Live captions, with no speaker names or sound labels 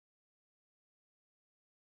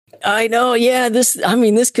I know. Yeah. This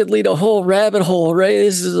could lead a whole rabbit hole, right?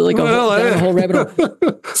 This is like a whole rabbit hole.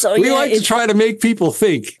 So we like to try to make people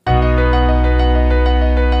think.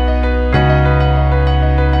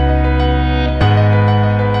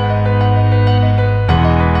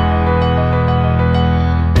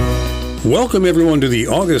 Welcome, everyone, to the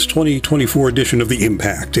August 2024 edition of The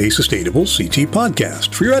Impact, a sustainable CT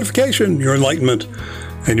podcast for your edification, your enlightenment,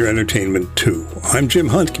 and your entertainment, too. I'm Jim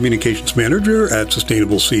Hunt, Communications Manager at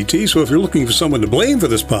Sustainable CT, so if you're looking for someone to blame for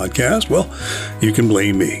this podcast, well, you can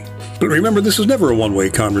blame me. But remember, this is never a one-way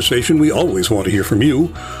conversation. We always want to hear from you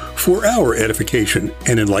for our edification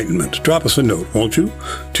and enlightenment. Drop us a note, won't you,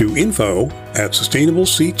 to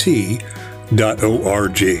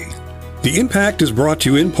info@sustainablecT.org. The Impact is brought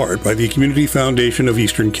to you in part by the Community Foundation of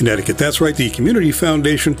Eastern Connecticut. That's right, the Community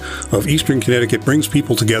Foundation of Eastern Connecticut brings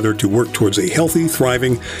people together to work towards a healthy,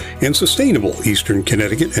 thriving, and sustainable Eastern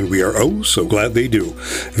Connecticut, and we are oh so glad they do.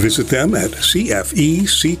 Visit them at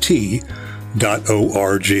cfect.org.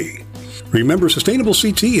 Remember, Sustainable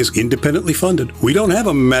CT is independently funded. We don't have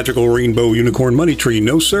a magical rainbow unicorn money tree,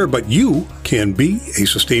 no sir, but you can be a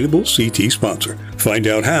Sustainable CT sponsor. Find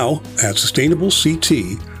out how at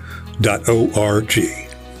sustainablect.org.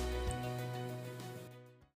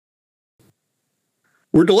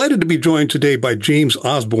 We're delighted to be joined today by James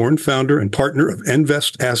Osborn, founder and partner of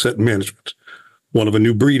Envest Asset Management, one of a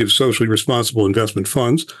new breed of socially responsible investment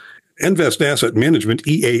funds. Envest Asset Management,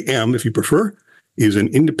 EAM if you prefer, is an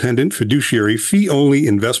independent fiduciary fee-only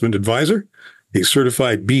investment advisor, a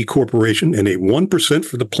certified B Corporation, and a 1%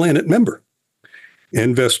 for the Planet member.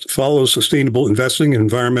 Envest follows sustainable investing in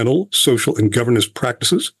environmental, social, and governance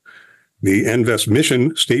practices. The Envest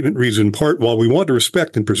mission statement reads in part, while we want to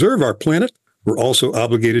respect and preserve our planet, we're also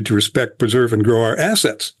obligated to respect, preserve, and grow our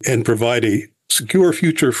assets and provide a secure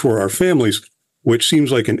future for our families, which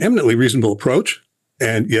seems like an eminently reasonable approach,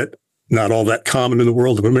 and yet not all that common in the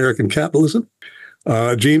world of American capitalism.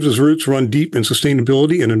 James's roots run deep in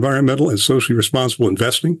sustainability and environmental and socially responsible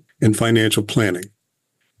investing and financial planning.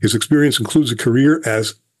 His experience includes a career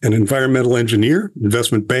as an environmental engineer,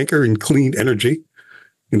 investment banker in clean energy,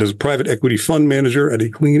 and as a private equity fund manager at a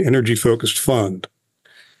clean energy-focused fund.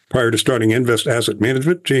 Prior to starting Envest Asset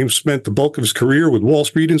Management, James spent the bulk of his career with Wall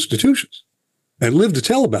Street institutions and lived to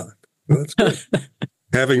tell about it. Well, that's good.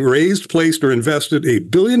 Having raised, placed, or invested $1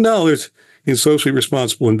 billion in socially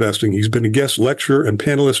responsible investing, he's been a guest lecturer and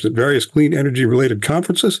panelist at various clean energy-related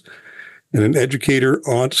conferences and an educator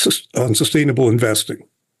on sustainable investing.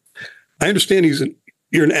 I understand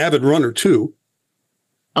you're an avid runner, too,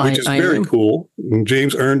 which is very cool.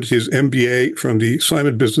 James earned his MBA from the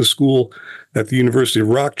Simon Business School at the University of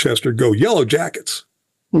Rochester. Go Yellow Jackets.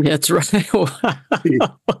 That's right. He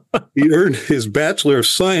earned his Bachelor of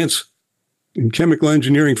Science in Chemical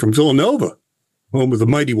Engineering from Villanova, home of the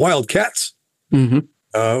mighty Wildcats,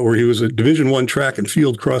 where he was a Division I track and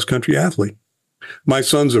field cross-country athlete. My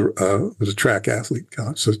son's was a track athlete,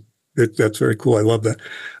 so that's very cool. I love that.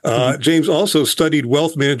 James also studied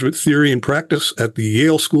wealth management theory and practice at the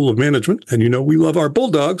Yale School of Management. And we love our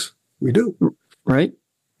Bulldogs. We do. Right.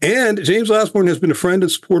 And James Osborn has been a friend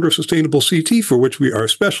and supporter of Sustainable CT, for which we are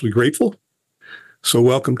especially grateful. So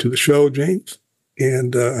welcome to the show, James.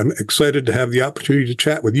 And I'm excited to have the opportunity to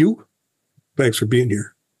chat with you. Thanks for being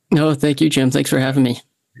here. No, thank you, Jim. Thanks for having me.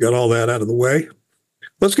 Got all that out of the way.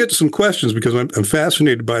 Let's get to some questions, because I'm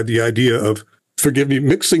fascinated by the idea of, forgive me,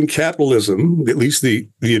 mixing capitalism, at least the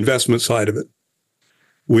investment side of it,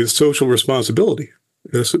 with social responsibility,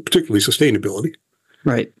 particularly sustainability.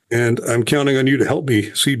 Right. And I'm counting on you to help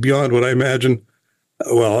me see beyond what I imagine,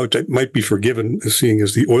 well, I might be forgiven as seeing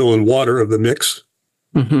as the oil and water of the mix.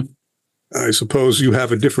 I suppose you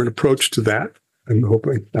have a different approach to that.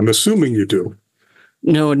 I'm assuming you do.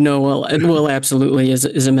 No, well, absolutely. As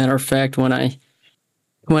a matter of fact, when I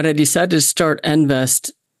decided to start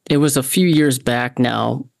Envest, it was a few years back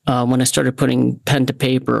now when I started putting pen to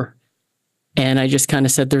paper, and I just kind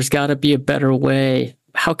of said, there's got to be a better way.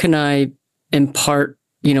 How can I impart,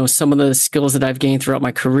 some of the skills that I've gained throughout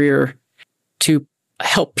my career to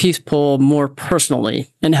help people more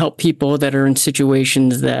personally and help people that are in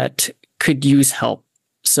situations that could use help?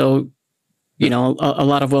 So, a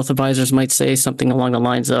lot of wealth advisors might say something along the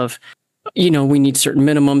lines of, we need certain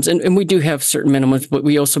minimums, and we do have certain minimums, but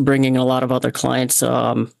we also bring in a lot of other clients, we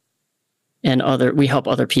help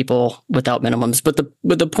other people without minimums.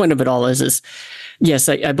 But the point of it all is yes,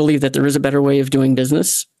 I believe that there is a better way of doing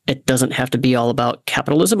business. It doesn't have to be all about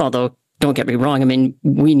capitalism, although don't get me wrong. I mean,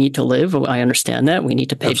 we need to live. I understand that. We need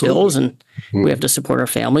to pay bills, and we have to support our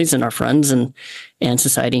families and our friends and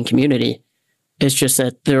society and community. It's just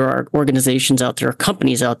that there are organizations out there,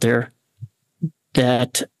 companies out there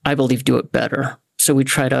that I believe do it better. So we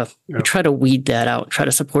try to weed that out, try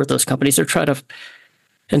to support those companies, or try to,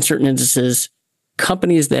 in certain instances,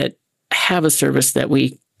 companies that have a service that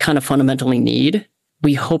we kind of fundamentally need.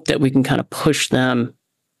 We hope that we can kind of push them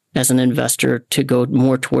as an investor to go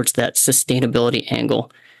more towards that sustainability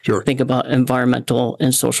angle. Sure. Think about environmental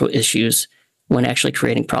and social issues when actually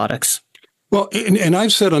creating products. Well, and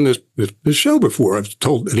I've said on this show before, I've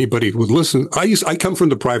told anybody who would listen, I come from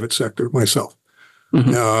the private sector myself.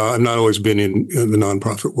 Mm-hmm. I've not always been in the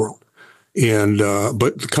nonprofit world. And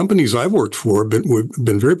but the companies I've worked for have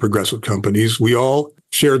been very progressive companies. We all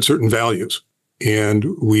shared certain values, and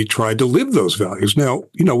we tried to live those values. Now,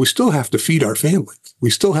 we still have to feed our families. We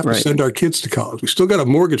still have to send our kids to college. We still got a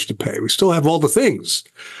mortgage to pay. We still have all the things.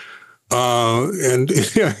 And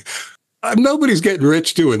nobody's getting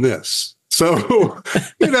rich doing this. So,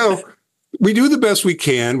 we do the best we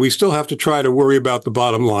can. We still have to try to worry about the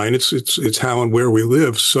bottom line. It's how and where we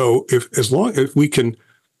live. So as long as we can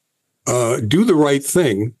do the right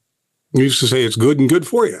thing, we used to say it's good and good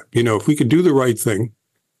for you. If we can do the right thing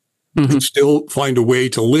and still find a way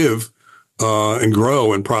to live and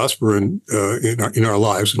grow and prosper in our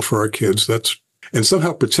lives and for our kids, and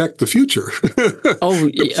somehow protect the future.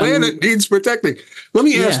 The planet needs protecting. Let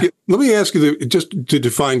me ask you just to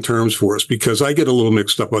define terms for us, because I get a little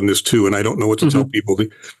mixed up on this too, and I don't know what to tell people.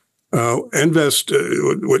 Invest,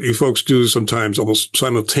 what you folks do is sometimes almost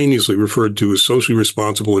simultaneously referred to as socially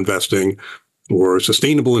responsible investing, or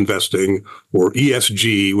sustainable investing, or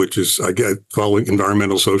ESG, which is, I guess, following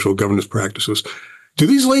environmental, social, governance practices. Do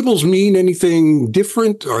these labels mean anything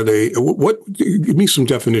different? Are they, give me some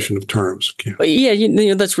definition of terms.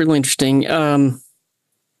 Yeah, that's really interesting.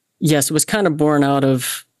 Yes, it was kind of born out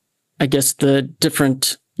of, I guess, the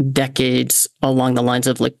different decades along the lines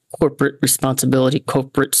of like corporate responsibility,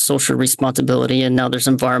 corporate social responsibility, and now there's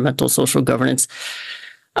environmental social governance.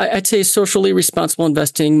 I'd say socially responsible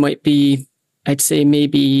investing might be, I'd say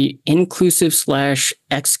maybe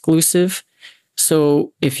inclusive/exclusive.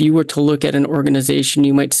 So if you were to look at an organization,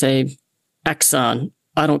 you might say, Exxon,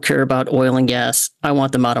 I don't care about oil and gas. I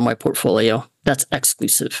want them out of my portfolio. That's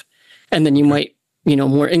exclusive. And then you might,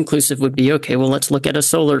 more inclusive would be, okay, well, let's look at a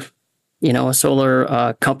solar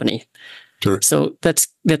company. Sure. So that's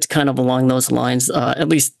kind of along those lines. At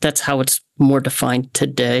least that's how it's more defined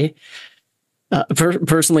today.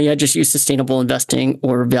 Personally, I just use sustainable investing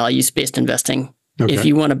or values-based investing. Okay. If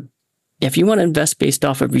you want to invest based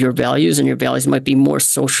off of your values, and your values might be more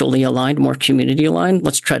socially aligned, more community aligned,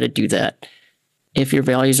 let's try to do that. If your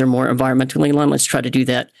values are more environmentally aligned, let's try to do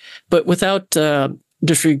that. But without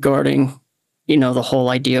disregarding, the whole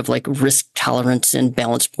idea of like risk tolerance and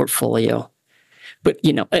balanced portfolio. But,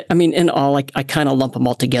 in all, I kind of lump them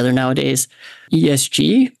all together nowadays.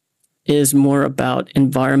 ESG is more about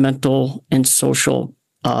environmental and social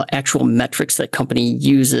actual metrics that company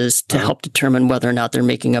uses to help determine whether or not they're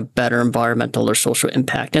making a better environmental or social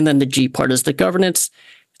impact. And then the G part is the governance.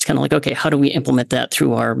 It's kind of like, okay, how do we implement that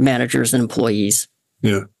through our managers and employees?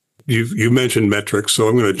 Yeah. You mentioned metrics, so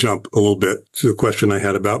I'm going to jump a little bit to the question I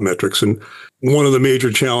had about metrics. And one of the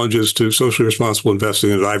major challenges to socially responsible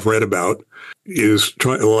investing that I've read about is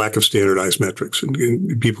the lack of standardized metrics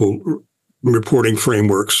and people reporting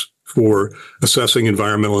frameworks for assessing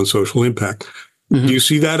environmental and social impact. Mm-hmm. Do you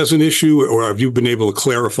see that as an issue, or have you been able to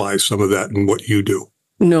clarify some of that in what you do?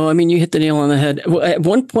 No, you hit the nail on the head. Well, at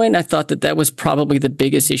one point, I thought that was probably the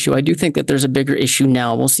biggest issue. I do think that there's a bigger issue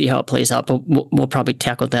now. We'll see how it plays out, but we'll probably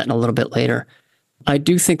tackle that in a little bit later. I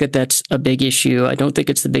do think that that's a big issue. I don't think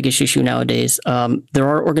it's the biggest issue nowadays. There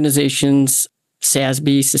are organizations,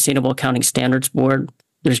 SASB, Sustainable Accounting Standards Board.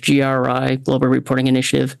 There's GRI, Global Reporting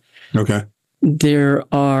Initiative. Okay. There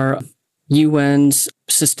are UN's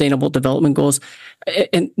Sustainable Development Goals.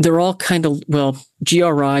 And they're all kind of,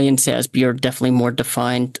 GRI and SASB are definitely more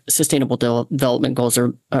defined. Sustainable Development Goals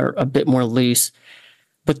are a bit more loose.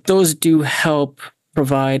 But those do help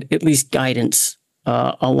provide at least guidance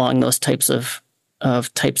along those types of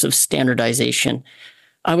standardization.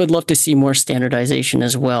 I would love to see more standardization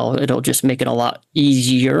as well. It'll just make it a lot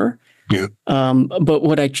easier. Yeah. But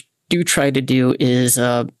what I do try to do is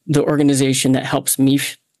the organization that helps me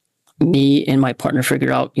and my partner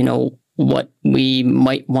figure out, what we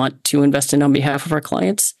might want to invest in on behalf of our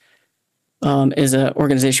clients is an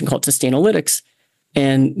organization called Sustainalytics.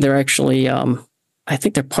 And they're actually, I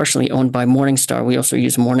think they're partially owned by Morningstar. We also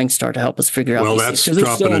use Morningstar to help us figure out. Well, that's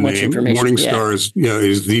dropping a name. Morningstar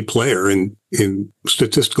is the player in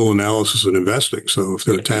statistical analysis and investing. So if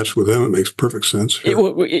they're attached with them, it makes perfect sense.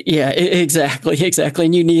 Exactly.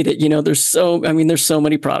 And you need it. There's so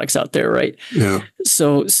many products out there, right? Yeah.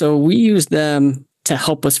 So we use them to to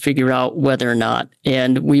help us figure out whether or not.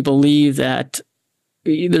 And we believe that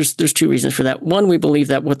there's two reasons for that. One, we believe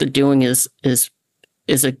that what they're doing is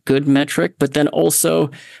a good metric, but then also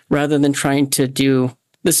rather than trying to do,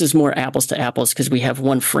 this is more apples to apples because we have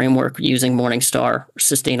one framework using Morningstar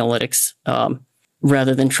Sustainalytics,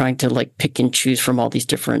 rather than trying to like pick and choose from all these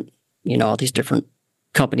different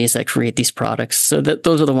companies that create these products. So that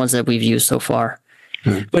those are the ones that we've used so far.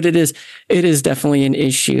 But it is definitely an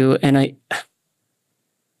issue, and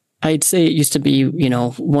I'd say it used to be,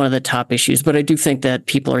 one of the top issues, but I do think that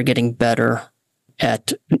people are getting better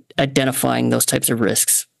at identifying those types of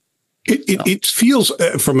risks. It feels,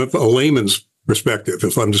 from a layman's perspective,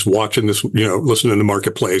 if I'm just watching this, listening to the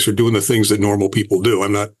marketplace or doing the things that normal people do,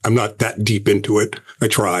 I'm not that deep into it. I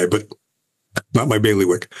try, but not my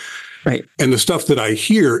bailiwick. Right. And the stuff that I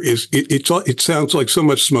hear is it sounds like so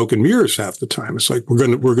much smoke and mirrors half the time. It's like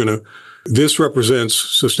this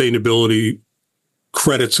represents sustainability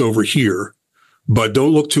credits over here, but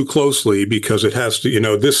don't look too closely because it has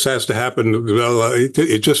to, this has to happen.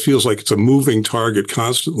 It just feels like it's a moving target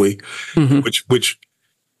constantly, which,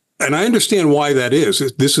 and I understand why that is.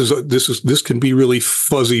 This can be really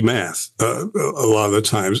fuzzy math a lot of the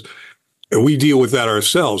times. And we deal with that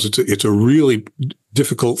ourselves. It's a really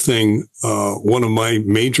difficult thing. One of my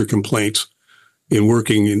major complaints in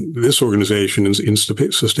working in this organization in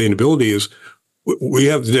sustainability is we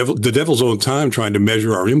have the devil's own time trying to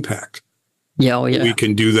measure our impact. Yeah, oh, yeah. We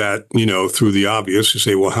can do that, through the obvious. You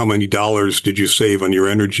say, well, how many dollars did you save on your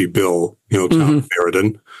energy bill? Tom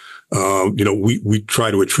Sheridan. We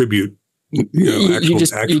try to attribute. You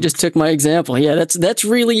just took my example. Yeah, that's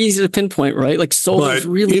really easy to pinpoint, right? Like solar is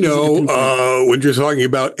really easy to pinpoint. When you're talking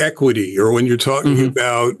about equity, or when you're talking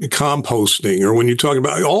about composting, or when you're talking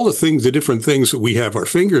about all the different things that we have our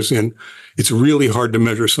fingers in, it's really hard to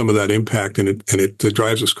measure some of that impact, and it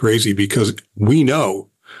drives us crazy because we know.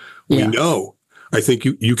 I think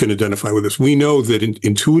you can identify with this. We know that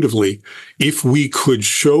intuitively, if we could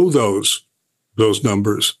show those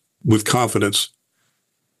numbers with confidence,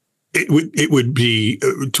 it would be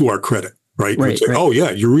to our credit, right? Right, say, right. Oh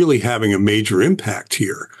yeah, you're really having a major impact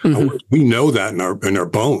here. We know that in our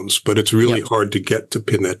bones, but it's really hard to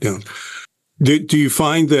pin that down. Do you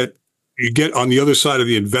find that you get on the other side of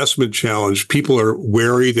the investment challenge, people are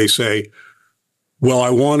wary? They say, well, I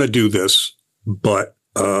want to do this, but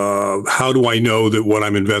how do I know that what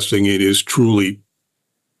I'm investing in is truly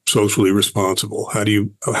socially responsible? How do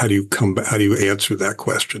you answer that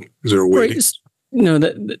question? Is there a way? Right. No,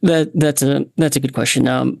 that's a good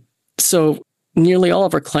question. So nearly all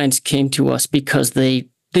of our clients came to us because they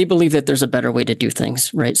believe that there's a better way to do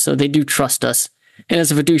things, right? So they do trust us. And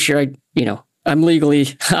as a fiduciary, I'm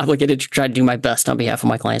legally obligated to try to do my best on behalf of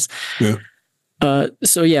my clients. Yeah.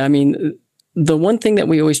 The one thing that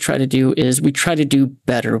we always try to do is we try to do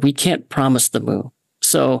better. We can't promise the moon.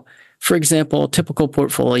 So, for example, a typical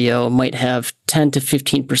portfolio might have 10 to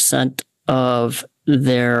 15% of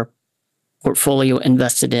their portfolio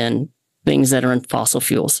invested in things that are in fossil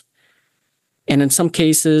fuels. And in some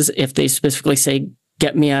cases, if they specifically say,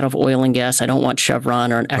 get me out of oil and gas, I don't want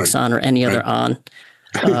Chevron or an Exxon or any other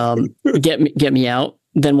get me out,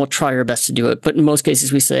 then we'll try our best to do it. But in most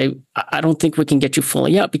cases, we say, I don't think we can get you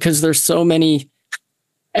fully out because there's so many,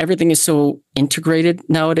 everything is so integrated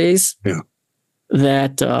nowadays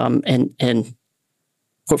that, and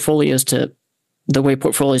portfolios the way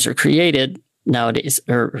portfolios are created nowadays,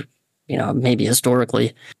 or maybe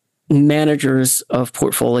historically, managers of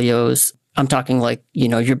portfolios, I'm talking like,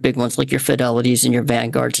 your big ones like your Fidelities and your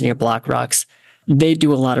Vanguards and your BlackRocks, they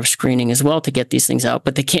do a lot of screening as well to get these things out,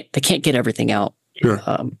 but they can't get everything out. Sure.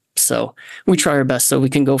 So we try our best. So we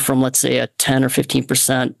can go from, let's say, a 10 or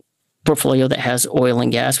 15% portfolio that has oil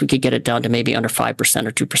and gas, we could get it down to maybe under 5%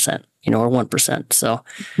 or 2%, or 1%. So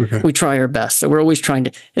we try our best. So we're always trying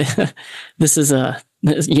to, this is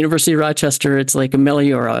University of Rochester. It's like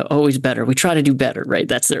Ameliora, always better. We try to do better, right?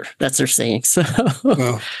 That's their saying. So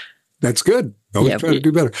well, that's good. Always try to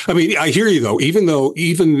do better. I mean, I hear you though.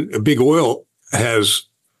 Even big oil has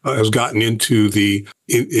gotten into the,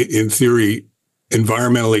 in theory,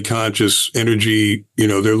 environmentally conscious energy.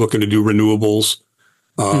 They're looking to do renewables.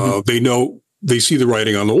 They see the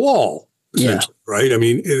writing on the wall, essentially, right? I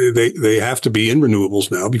mean, they have to be in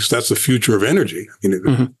renewables now because that's the future of energy. It's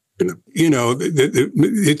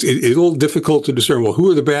a little difficult to discern, well,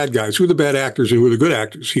 who are the bad guys, who are the bad actors, and who are the good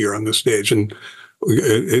actors here on this stage? And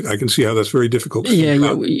I can see how that's very difficult.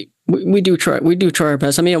 We do try our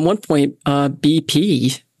best. I mean, at one point,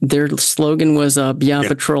 BP, their slogan was beyond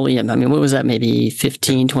petroleum. I mean, what was that? Maybe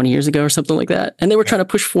 15, 20 years ago or something like that. And they were trying to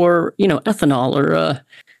push for, ethanol or,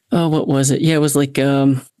 what was it? Yeah, it was like,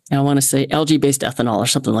 I want to say algae-based ethanol or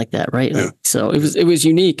something like that, right? Yeah. Like, so it was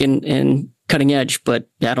unique and cutting edge, but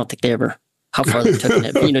I don't think they ever how far they've taken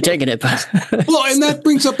it. Well, and that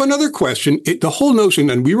brings up another question. The whole notion,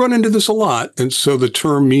 and we run into this a lot, and so the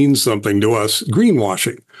term means something to us,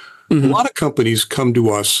 greenwashing. Mm-hmm. A lot of companies come to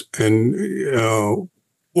us and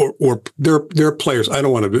or they're players. I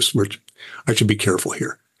don't want to besmirch. I should be careful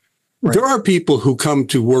here. Right. There are people who come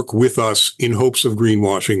to work with us in hopes of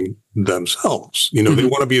greenwashing themselves. You know, mm-hmm. They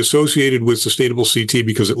want to be associated with sustainable CT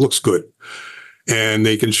because it looks good. And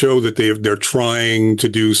they can show that they're trying to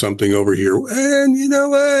do something over here. And, you know,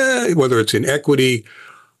 whether it's in equity,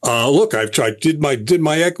 look, I've tried, did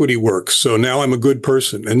my equity work. So now I'm a good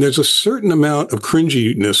person. And there's a certain amount of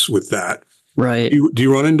cringiness with that. Right. Do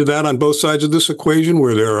you run into that on both sides of this equation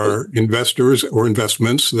where there are investors or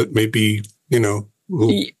investments that may be, you know,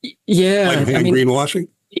 greenwashing?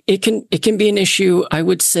 It can be an issue. I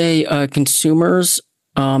would say consumers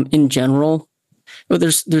in general. Well,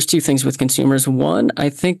 there's two things with consumers. One, I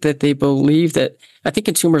think that they believe that I think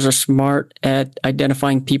consumers are smart at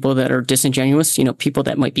identifying people that are disingenuous, you know, people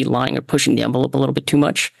that might be lying or pushing the envelope a little bit too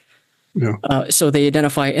much. Yeah. So they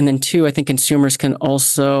identify. And then two, I think consumers can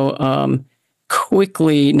also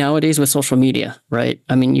quickly, nowadays with social media, right?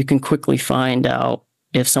 I mean, you can quickly find out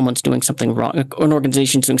if someone's doing something wrong, or an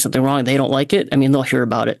organization's doing something wrong, they don't like it. I mean, they'll hear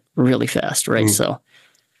about it really fast, right? So.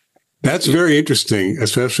 That's very interesting,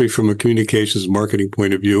 especially from a communications marketing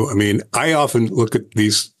point of view. I mean, I often look at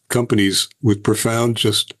these companies with profound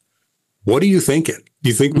just, what are you thinking? Do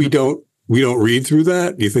you think mm-hmm. we don't read through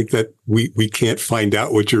that? Do you think that we can't find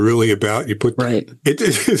out what you're really about? You put right.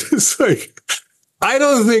 It's like, I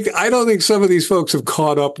don't think some of these folks have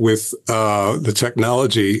caught up with the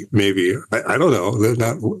technology. Maybe I don't know. They're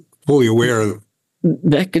not fully aware of.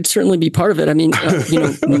 That could certainly be part of it. I mean, you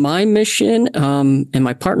know, my mission and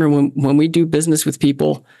my partner, when we do business with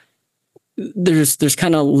people, there's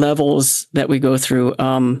kind of levels that we go through.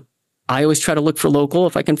 I always try to look for local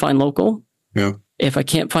if I can find local. Yeah. If I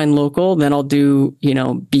can't find local, then I'll do, you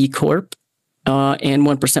know, B Corp and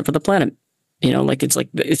 1% for the planet. You know,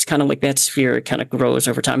 it's kind of like that sphere. It kind of grows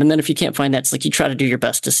over time. And then if you can't find that, it's like you try to do your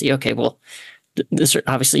best to see, okay, well,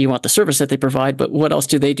 obviously you want the service that they provide, but what else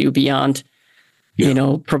do they do beyond? Yeah. You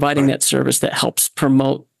know, providing that service that helps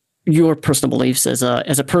promote your personal beliefs as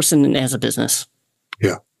a person and as a business.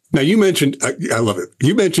 Yeah. Now you mentioned, I love it.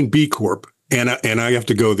 You mentioned B Corp, and I have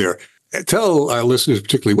to go there. Tell our listeners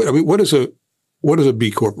particularly, what is a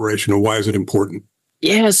B Corporation, or why is it important?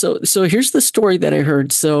 Yeah. So here's the story that I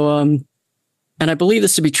heard. So, and I believe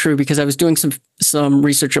this to be true because I was doing some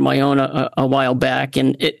research of my own a while back,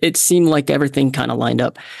 and it seemed like everything kind of lined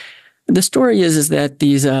up. The story is that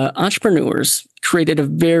these entrepreneurs created a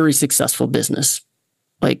very successful business,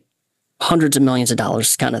 like hundreds of millions of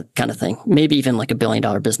dollars kind of thing, maybe even like $1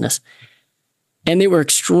 billion business. And they were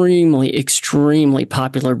extremely, extremely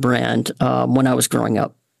popular brand when I was growing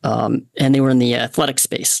up. And they were in the athletic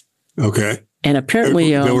space. Okay. And apparently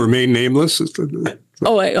they'll remain nameless. I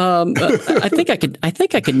think I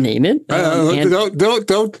could name it.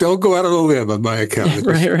 Don't go out on a limb on my account.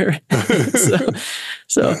 Right.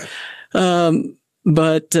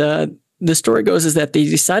 But the story goes is that they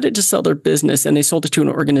decided to sell their business and they sold it to an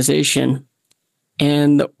organization,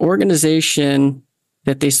 and the organization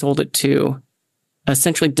that they sold it to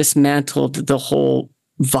essentially dismantled the whole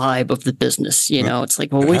vibe of the business. You know, it's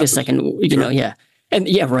like, well, wait a second, you know, yeah. And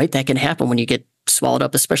yeah, right. That can happen when you get swallowed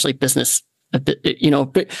up, especially business, you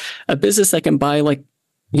know, a business that can buy like,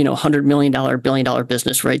 you know, $100 million, $1 billion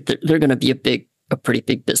business, right? They're going to be a pretty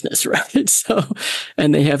big business, right? So,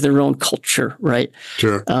 and they have their own culture, right?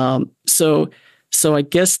 Sure. So I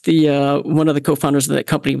guess the one of the co-founders of that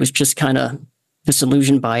company was just kind of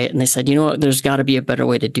disillusioned by it, and they said, you know what, there's got to be a better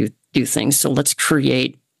way to do things. So let's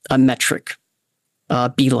create a metric,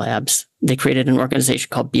 B Labs. They created an organization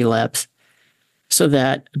called B Labs, so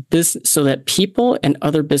that people and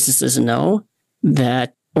other businesses know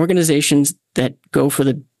that organizations that go for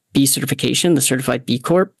the B certification, the certified B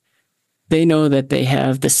Corp, they know that they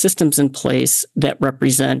have the systems in place that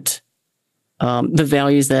represent the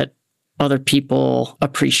values that other people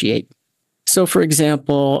appreciate. So, for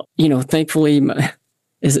example, you know, thankfully,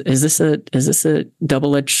 is this a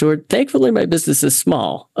double-edged sword? Thankfully, my business is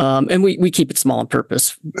small, and we keep it small on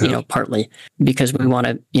purpose. You know, partly because we want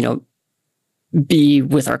to, you know, be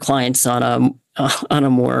with our clients on a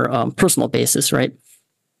more personal basis, right?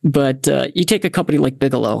 But you take a company like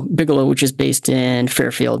Bigelow, which is based in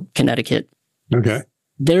Fairfield, Connecticut. Okay.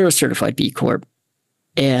 They're a certified B Corp.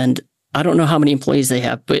 And I don't know how many employees they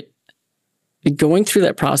have, but going through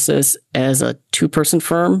that process as a two-person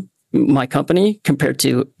firm, my company, compared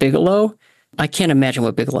to Bigelow, I can't imagine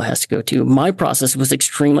what Bigelow has to go to. My process was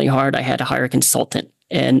extremely hard. I had to hire a consultant.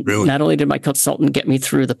 And Really? not only did my consultant get me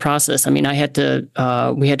through the process, I mean, we had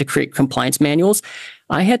to create compliance manuals.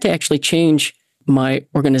 I had to actually change my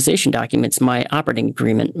organization documents, my operating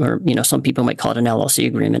agreement, or, some people might call it an LLC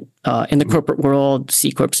agreement. In the corporate world,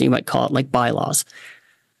 C Corp, so you might call it like bylaws.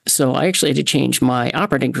 So I actually had to change my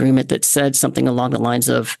operating agreement that said something along the lines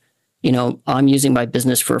of, I'm using my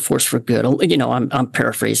business for a force for good. I'm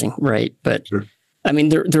paraphrasing, right? But Sure. I mean,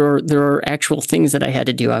 there are actual things that I had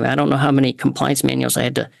to do. I mean, I don't know how many compliance manuals I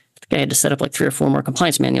had to set up like 3 or 4 more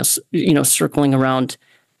compliance manuals, circling around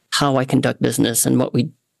how I conduct business and what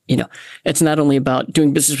we, it's not only about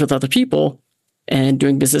doing business with other people and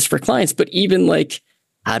doing business for clients, but even like,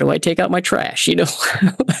 how do I take out my trash?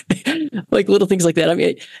 Like little things like that. I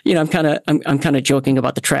mean, I'm kind of joking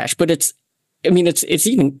about the trash, but it's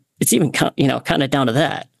even kind of down to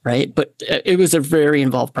that, right? But it was a very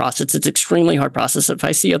involved process. It's an extremely hard process. If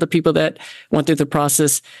I see other people that went through the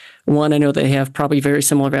process, 1, I know they have probably very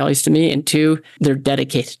similar values to me, and 2, they're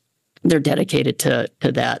dedicated. They're dedicated to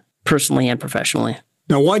that personally and professionally.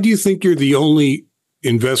 Now, why do you think you're the only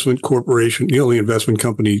investment corporation, the only investment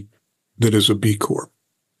company that is a B Corp?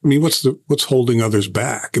 I mean, what's holding others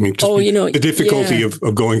back? I mean, the difficulty of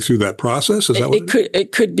going through that process, is that what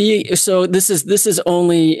it could be? So this is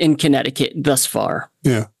only in Connecticut thus far.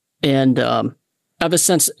 Yeah. And I've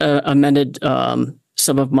since amended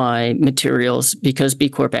some of my materials because B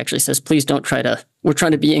Corp actually says, please don't we're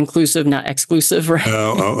trying to be inclusive, not exclusive, right?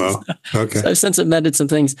 Oh. Okay. So I've since amended some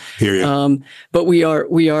things. Hear you. But we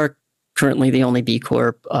are currently the only B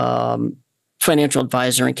Corp financial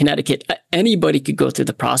advisor in Connecticut. Anybody could go through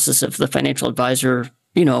the process if the financial advisor,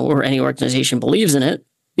 or any organization believes in it.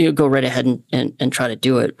 Go right ahead and try to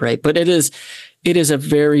do it, right? But it is a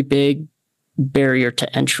very big barrier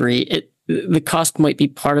to entry. The cost might be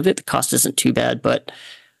part of it. The cost isn't too bad, but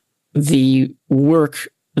the work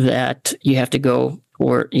that you have to go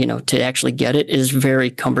for, to actually get it is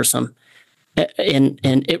very cumbersome, and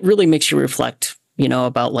it really makes you reflect,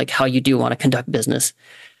 about like how you do want to conduct business.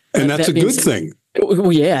 And that's a good thing.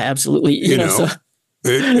 Well, yeah, absolutely.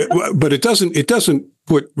 But it doesn't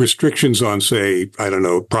put restrictions on, say, I don't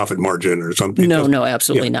know, profit margin or something. No,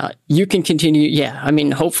 absolutely not. You can continue. Yeah. I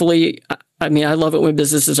mean, hopefully, I love it when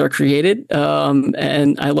businesses are created,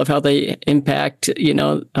 and I love how they impact,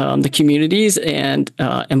 the communities and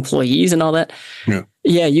employees and all that. Yeah.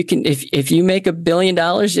 Yeah, you can. If you make $1 billion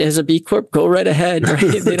as a B Corp, go right ahead.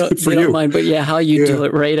 Right? They don't mind. But yeah, how you do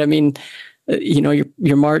it, right? I mean,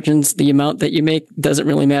 your margins, the amount that you make doesn't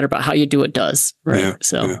really matter, but how you do it does, right?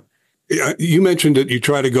 Yeah. You mentioned that you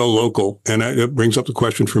try to go local, and that brings up the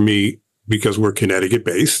question for me, because we're Connecticut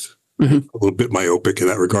based, a little bit myopic in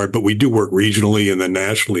that regard, but we do work regionally and then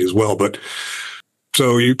nationally as well. But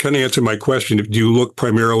so you kind of answered my question. Do you look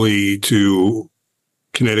primarily to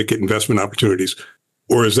Connecticut investment opportunities,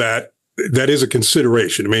 or is that is a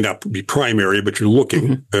consideration? It may not be primary, but you're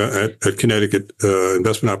looking at Connecticut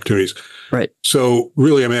investment opportunities. Right. So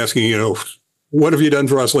really, I'm asking, what have you done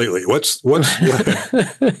for us lately?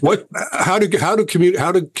 How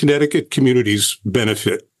do Connecticut communities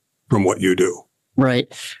benefit from what you do?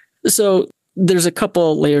 Right. So there's a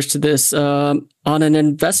couple layers to this. On an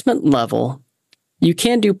investment level, you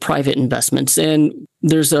can do private investments, and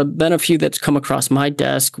there's been a few that's come across my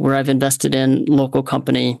desk where I've invested in local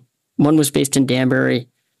company. One was based in Danbury.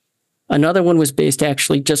 Another one was based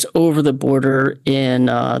actually just over the border in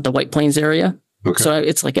the White Plains area. Okay. So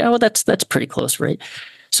it's like, that's pretty close, right?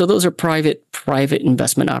 So those are private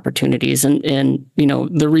investment opportunities. And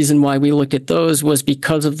the reason why we looked at those was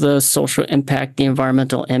because of the social impact, the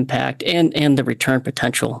environmental impact, and the return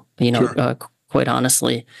potential, sure. Quite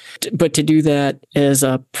honestly. But to do that as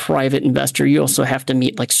a private investor, you also have to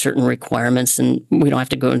meet like certain requirements, and we don't have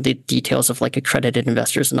to go into the details of like accredited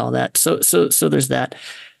investors and all that. So there's that.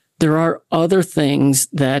 There are other things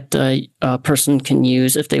that a person can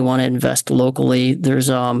use if they want to invest locally. There's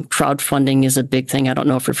crowdfunding is a big thing. I don't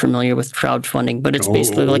know if you're familiar with crowdfunding, but it's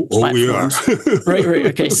basically like platforms. Right.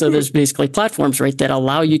 Okay. So there's basically platforms, right, that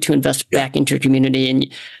allow you to invest back into your community, and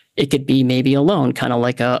it could be maybe a loan, kind of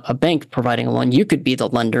like a bank providing a loan. You could be the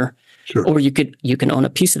lender, sure. Or you can own a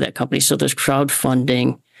piece of that company. So there's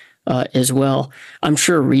crowdfunding as well. I'm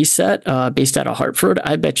sure Reset, based out of Hartford,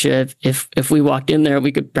 I bet you if we walked in there,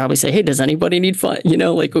 we could probably say, hey, does anybody need fund?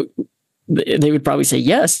 They would probably say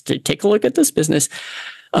yes, to take a look at this business.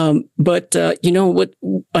 But what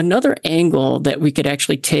another angle that we could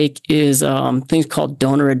actually take is things called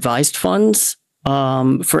donor advised funds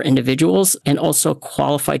for individuals, and also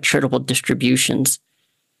qualified charitable distributions.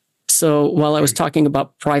 So while I was talking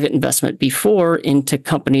about private investment before into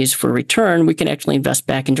companies for return, we can actually invest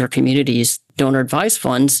back into our communities, donor advised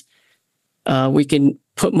funds. We can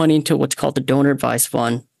put money into what's called the donor advised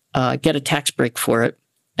fund, get a tax break for it,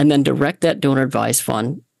 and then direct that donor advised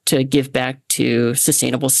fund to give back to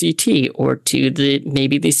Sustainable CT or to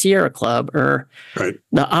maybe the Sierra Club or the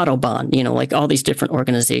Autobahn, like all these different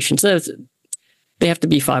organizations. They have to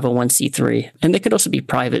be 501c3, and they could also be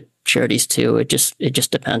private charities too. It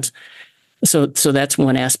just depends. So that's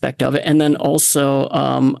one aspect of it. And then also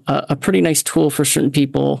a pretty nice tool for certain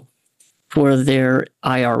people for their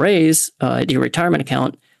IRAs, your retirement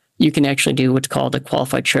account. You can actually do what's called a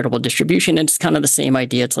qualified charitable distribution. And it's kind of the same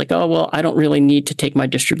idea. It's like, oh, well, I don't really need to take my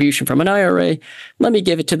distribution from an IRA. Let me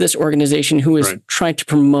give it to this organization who is trying to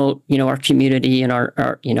promote, our community and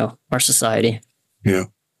our society. Yeah.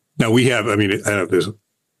 Now we have, I don't know if there's a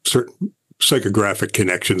certain psychographic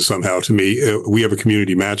connection somehow to me. We have a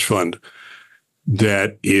community match fund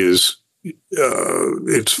that is,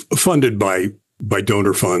 it's funded by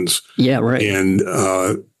donor funds. Yeah, right.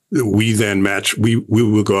 And we then match, we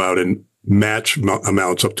will go out and match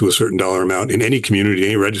amounts up to a certain dollar amount in any community,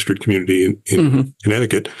 any registered community in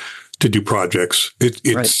Connecticut to do projects.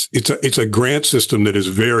 It's a grant system that is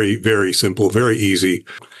very, very simple, very easy.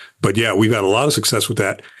 But yeah, we've had a lot of success with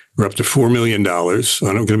that. We're up to $4 million.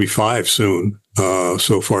 I'm going to be 5 soon,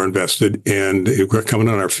 so far invested. And we're coming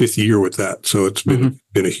on our 5th year with that. So it's been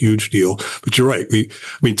a huge deal. But you're right.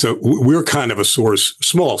 So we're kind of a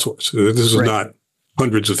small source. This is not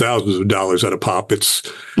hundreds of thousands of dollars at a pop. It's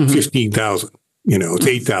 15,000. It's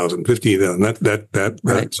 8,000, 15,000,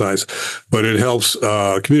 that size. But it helps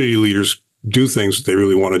community leaders do things that they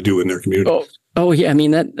really want to do in their community. Oh yeah,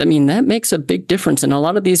 that makes a big difference. And a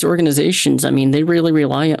lot of these organizations, they really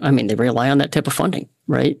rely on that type of funding,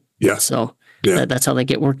 right? Yeah. So that's how they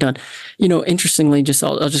get work done. Interestingly,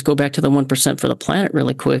 I'll just go back to the 1% for the planet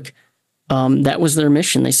really quick. That was their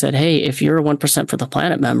mission. They said, hey, if you're a 1% for the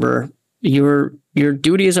planet member, your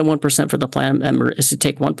duty as a 1% for the planet member is to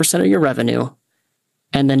take 1% of your revenue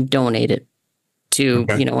and then donate it to,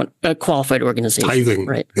 a qualified organization. Tithing.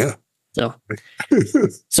 Right. Yeah.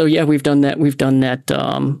 So yeah, we've done that. We've done that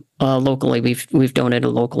locally. We've donated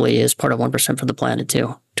locally as part of 1% for the planet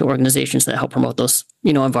too, to organizations that help promote those,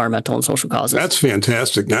 environmental and social causes. That's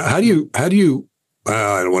fantastic. Now, how do you? I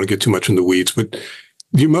don't want to get too much in the weeds, but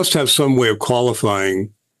you must have some way of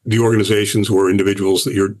qualifying the organizations or individuals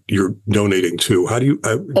that you're donating to. How do you?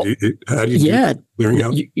 Yeah, clearing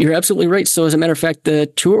out? You're absolutely right. So as a matter of fact, the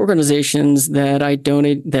 2 organizations that I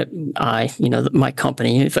donate, my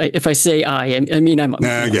company. If I say I mean I'm.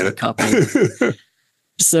 I get it. Company.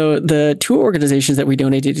 So the 2 organizations that we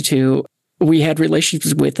donated to, we had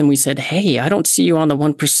relationships with, and we said, hey, I don't see you on the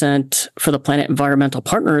 1% for the Planet Environmental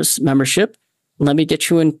Partners membership. Let me get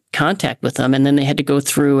you in contact with them, and then they had to go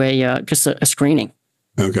through a screening.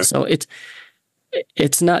 Okay. So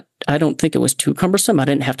it's not, I don't think it was too cumbersome. I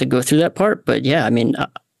didn't have to go through that part, but yeah,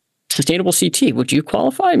 Sustainable CT, would you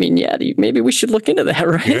qualify? Maybe we should look into that,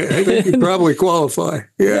 right? Yeah, I think you probably qualify.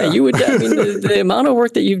 Yeah, you would. The amount of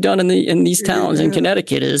work that you've done in these towns in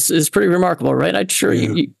Connecticut is pretty remarkable, right? I'd sure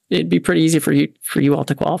it'd be pretty easy for you all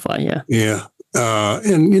to qualify. Yeah. Yeah.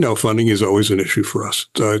 And funding is always an issue for us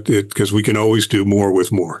because we can always do more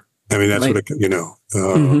with more. That's what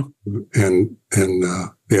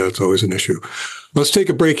it's always an issue. Let's take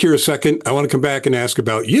a break here a second. I want to come back and ask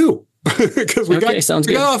about you because we got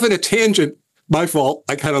off in a tangent. My fault.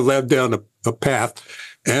 I kind of led down a path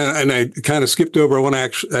and I kind of skipped over. I want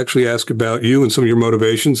to actually ask about you and some of your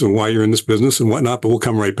motivations and why you're in this business and whatnot, but we'll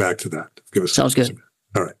come right back to that. Sounds good.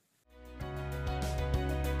 All right.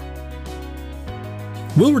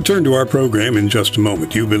 We'll return to our program in just a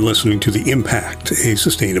moment. You've been listening to The Impact, a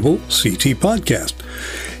Sustainable CT podcast.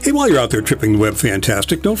 Hey, while you're out there tripping the web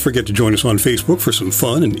fantastic, don't forget to join us on Facebook for some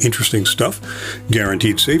fun and interesting stuff.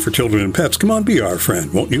 Guaranteed safe for children and pets. Come on, be our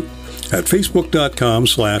friend, won't you? At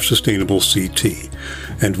facebook.com/sustainableCT.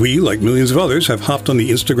 And we, like millions of others, have hopped on the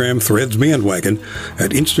Instagram Threads bandwagon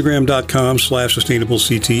at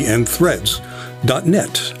instagram.com/sustainableCT and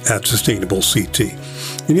threads.net/sustainableCT.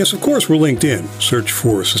 And yes, of course, we're LinkedIn. Search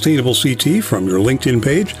for Sustainable CT from your LinkedIn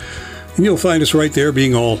page, and you'll find us right there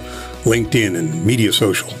being all LinkedIn and media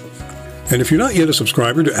social. And if you're not yet a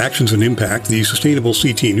subscriber to Actions and Impact, the Sustainable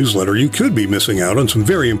CT newsletter, you could be missing out on some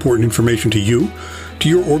very important information to you, to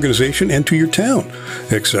your organization, and to your town.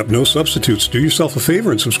 Except no substitutes. Do yourself a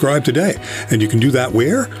favor and subscribe today. And you can do that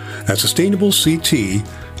where? At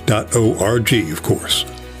sustainableCT.org, of course.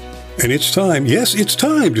 And it's time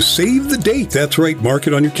to save the date. That's right. Mark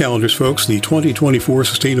it on your calendars, folks. The 2024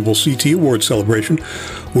 Sustainable CT Award celebration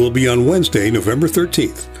will be on Wednesday, November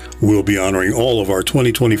 13th, We'll be honoring all of our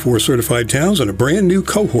 2024 certified towns and a brand new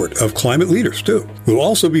cohort of climate leaders, too. We'll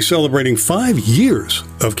also be celebrating 5 years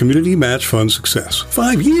of community match fund success.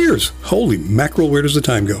 5 years! Holy mackerel, where does the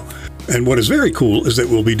time go? And what is very cool is that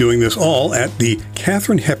we'll be doing this all at the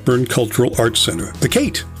Katharine Hepburn Cultural Arts Center, the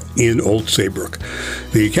KATE, in Old Saybrook.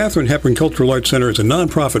 The Katharine Hepburn Cultural Arts Center is a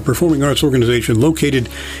nonprofit performing arts organization located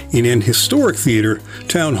in an historic theater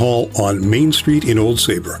town hall on Main Street in Old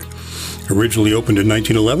Saybrook. Originally opened in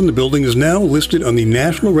 1911, the building is now listed on the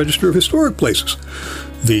National Register of Historic Places.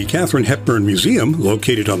 The Katharine Hepburn Museum,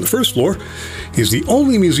 located on the first floor, is the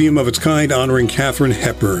only museum of its kind honoring Katharine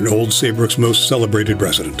Hepburn, Old Saybrook's most celebrated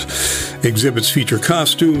resident. Exhibits feature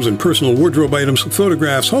costumes and personal wardrobe items,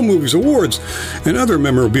 photographs, home movies, awards, and other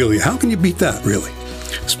memorabilia. How can you beat that, really?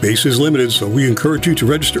 Space is limited, so we encourage you to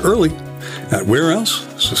register early at where else?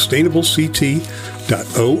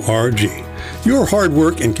 sustainablect.org. Your hard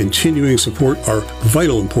work and continuing support are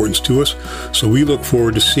vital importance to us, so we look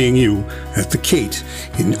forward to seeing you at the KATE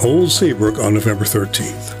in Old Saybrook on November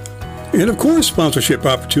 13th. And of course, sponsorship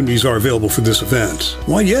opportunities are available for this event.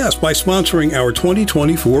 Why, yes, by sponsoring our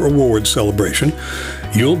 2024 awards celebration,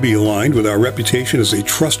 you'll be aligned with our reputation as a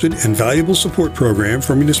trusted and valuable support program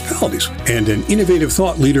for municipalities and an innovative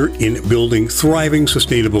thought leader in building thriving,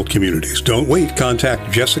 sustainable communities. Don't wait.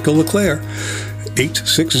 Contact Jessica LeClaire,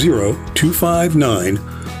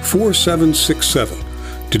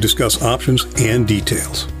 860-259-4767 to discuss options and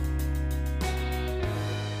details.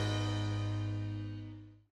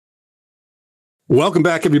 Welcome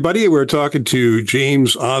back, everybody. We're talking to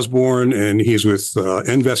James Osborn, and he's with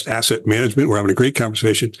Envest Asset Management. We're having a great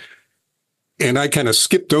conversation. And I kind of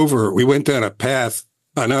skipped over. We went down a path,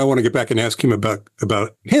 and I want to get back and ask him about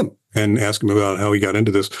him and ask him about how he got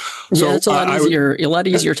into this. So yeah, it's a lot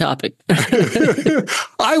easier topic.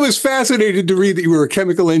 I was fascinated to read that you were a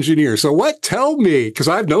chemical engineer. So what? Tell me, because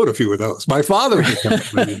I've known a few of those. My father was a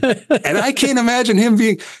chemical engineer, and I can't imagine him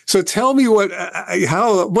being. So tell me what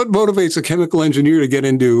motivates a chemical engineer to get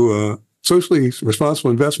into socially responsible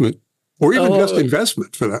investment, or even just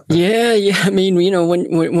investment for that matter. Yeah. I mean,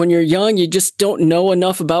 when you're young, you just don't know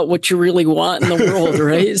enough about what you really want in the world,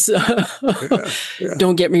 right? So,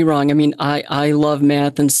 Don't get me wrong. I mean, I love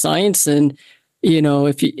math and science, and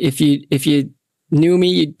if you knew me,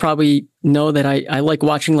 you'd probably know that I like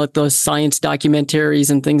watching those science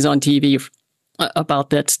documentaries and things on TV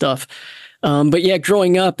about that stuff. But yeah,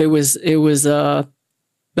 growing up, it was I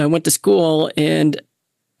went to school, and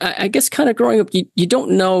I guess kind of growing up, you don't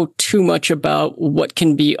know too much about what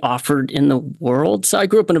can be offered in the world. So I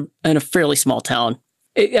grew up in a fairly small town.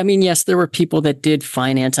 I mean, yes, there were people that did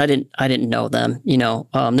finance. I didn't know them.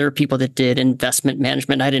 There were people that did investment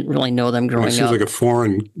management. I didn't really know them growing up. It seems like a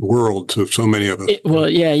foreign world to so many of us.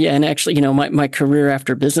 Yeah. And actually, my career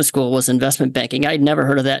after business school was investment banking. I'd never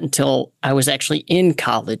heard of that until I was actually in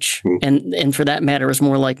college. And for that matter, it was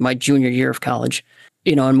more like my junior year of college.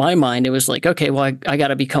 In my mind, it was like, okay, well, I got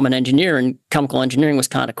to become an engineer, and chemical engineering was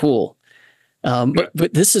kind of cool. But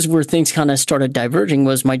this is where things kind of started diverging,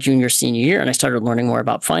 was my junior, senior year, and I started learning more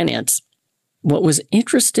about finance. What was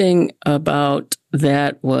interesting about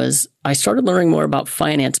that was I started learning more about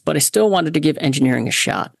finance, but I still wanted to give engineering a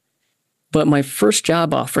shot. But my first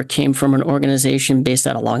job offer came from an organization based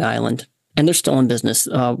out of Long Island, and they're still in business.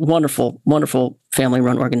 Wonderful, wonderful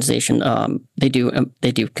family-run organization. They do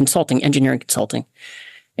consulting, engineering consulting.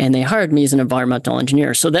 And they hired me as an environmental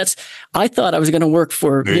engineer. So I thought I was going to work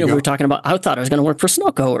for, we were talking about, I thought I was going to work for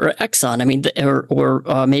Sunoco or Exxon. I mean, or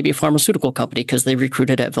maybe a pharmaceutical company, because they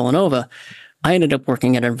recruited at Villanova. I ended up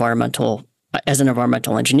working as an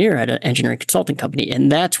environmental engineer at an engineering consulting company. And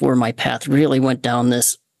that's where my path really went down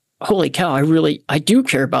this, holy cow, I do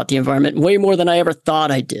care about the environment way more than I ever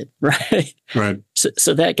thought I did. Right. Right.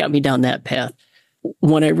 So that got me down that path.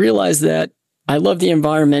 When I realized that I love the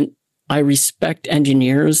environment, I respect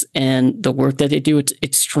engineers and the work that they do. It's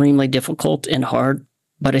extremely difficult and hard,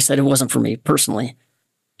 but I said it wasn't for me personally.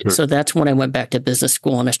 Sure. So that's when I went back to business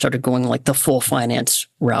school, and I started going like the full finance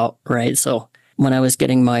route, right? So when I was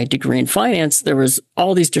getting my degree in finance, there was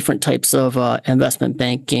all these different types of investment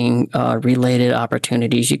banking related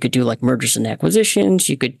opportunities. You could do like mergers and acquisitions.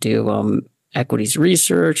 You could do equities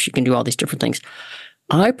research. You can do all these different things.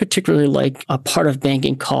 I particularly like a part of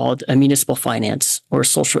banking called a municipal finance or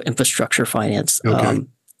social infrastructure finance. Okay.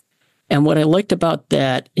 And what I liked about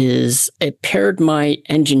that is it paired my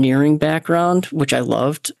engineering background, which I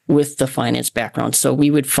loved, with the finance background. So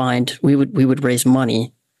we would raise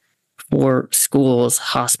money for schools,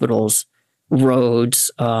 hospitals,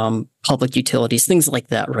 roads, public utilities, things like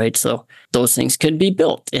that, right? So those things could be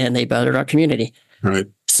built, and they bettered our community. Right.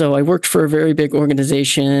 So I worked for a very big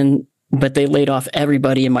organization but they laid off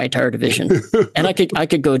everybody in my entire division. And I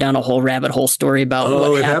could go down a whole rabbit hole story about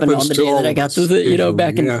what happened on the day that I got through the,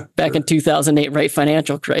 back in 2008, right?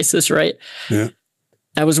 Financial crisis, right? Yeah.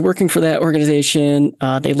 I was working for that organization.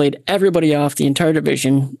 They laid everybody off, the entire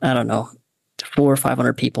division. I don't know, 400 or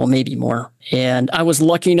 500 people, maybe more. And I was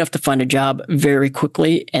lucky enough to find a job very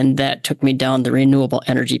quickly. And that took me down the renewable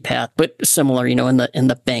energy path, but similar, in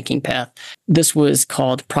the banking path. This was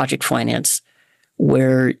called project finance,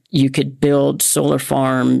 where you could build solar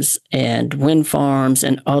farms and wind farms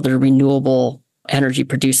and other renewable energy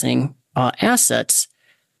producing assets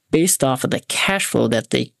based off of the cash flow that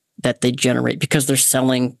they generate, because they're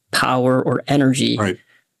selling power or energy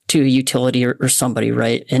to a utility or somebody,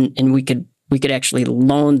 right? And we could actually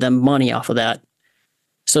loan them money off of that.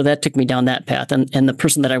 So that took me down that path. And the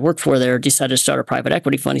person that I worked for there decided to start a private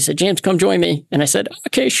equity fund. He said, James, come join me. And I said,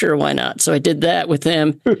 okay, sure, why not? So I did that with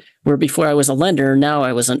him, where before I was a lender, now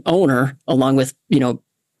I was an owner, along with,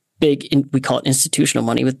 we call it institutional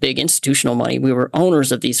money. With big institutional money, we were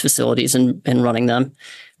owners of these facilities and running them,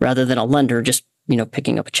 rather than a lender just,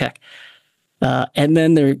 picking up a check. And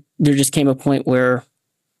then there just came a point where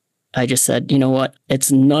I just said, you know what,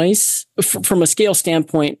 it's nice from a scale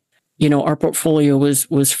standpoint. Our portfolio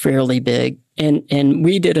was fairly big, and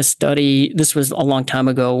we did a study. This was a long time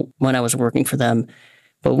ago when I was working for them,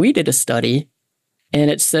 but we did a study, and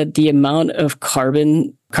it said the amount of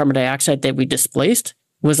carbon dioxide that we displaced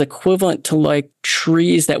was equivalent to like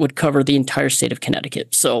trees that would cover the entire state of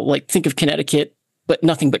Connecticut. So like think of Connecticut, but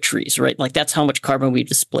nothing but trees, right? Like that's how much carbon we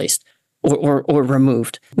displaced or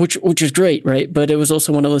removed, which is great, right? But it was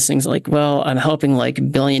also one of those things like, well, I'm helping like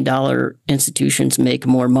 $1 billion institutions make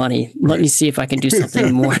more money. Let me see if I can do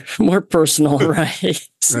something more personal, right?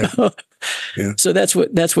 So that's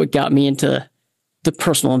what got me into the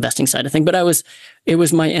personal investing side of things. But it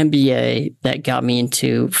was my MBA that got me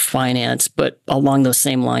into finance. But along those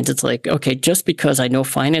same lines, it's like, okay, just because I know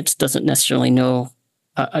finance doesn't necessarily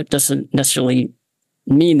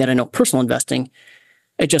mean that I know personal investing.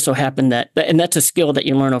 It just so happened and that's a skill that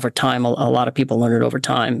you learn over time. A lot of people learn it over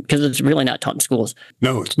time because it's really not taught in schools.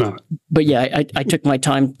 No, it's not. But yeah, I took my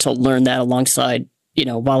time to learn that alongside,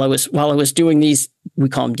 while I was doing these, we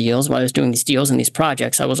call them deals, while I was doing these deals and these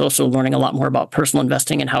projects, I was also learning a lot more about personal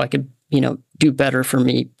investing and how I could, do better for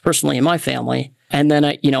me personally and my family. And then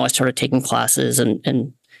I started taking classes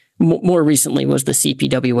and more recently was the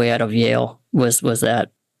CPWA out of Yale was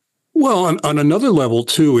that. Well, on another level,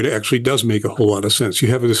 too, it actually does make a whole lot of sense. You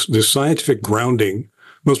have this scientific grounding,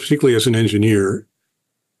 most particularly as an engineer,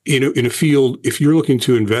 in a field. If you're looking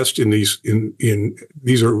to invest in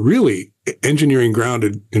these are really engineering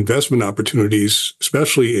grounded investment opportunities,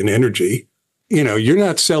 especially in energy. You're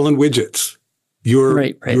not selling widgets. You're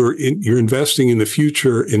you're investing in the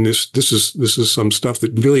future. In this is some stuff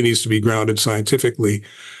that really needs to be grounded scientifically.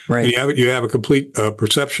 Right. And you have a complete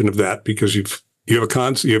perception of that because you have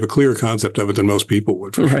a clearer concept of it than most people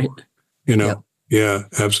would. For sure. Yeah,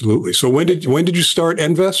 absolutely. So when did you start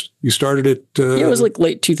Envest? You started it. It was like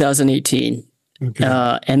late 2018.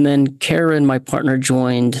 Okay. And then Karen, my partner,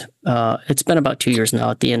 joined. It's been about 2 years now.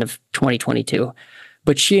 At the end of 2022,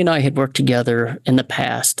 but she and I had worked together in the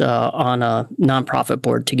past on a nonprofit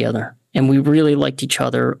board together, and we really liked each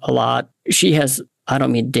other a lot. She has. I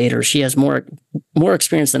don't mean to date her. She has more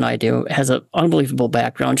experience than I do, has an unbelievable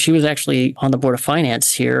background. She was actually on the board of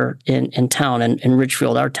finance here in town, in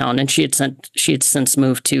Ridgefield, our town, and she had since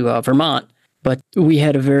moved to Vermont. But we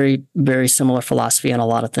had a very, very similar philosophy on a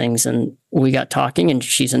lot of things, and we got talking, and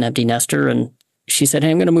she's an empty nester, and she said,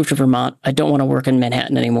 hey, I'm going to move to Vermont. I don't want to work in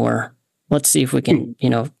Manhattan anymore. Let's see if we can,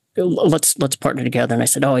 let's partner together. And I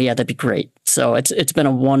said, oh, yeah, that'd be great. So it's been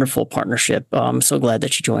a wonderful partnership. I'm so glad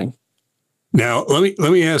that she joined. Now, let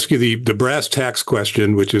me ask you the brass tacks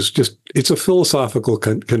question, which is it's a philosophical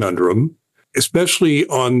conundrum, especially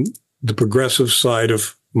on the progressive side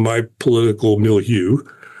of my political milieu.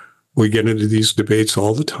 We get into these debates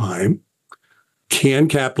all the time. Can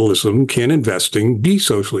capitalism, can investing be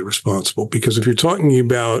socially responsible? Because if you're talking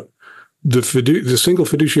about the single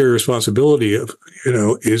fiduciary responsibility of,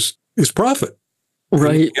 is profit,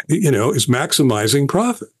 right? Is maximizing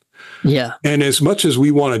profit. Yeah. And as much as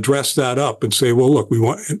we want to dress that up and say, well, look,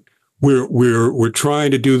 we're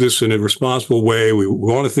trying to do this in a responsible way. We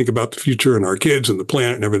want to think about the future and our kids and the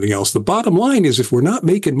planet and everything else. The bottom line is if we're not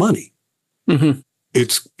making money,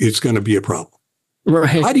 it's going to be a problem.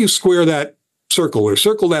 Right. How do you square that circle or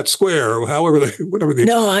circle that square or whatever they.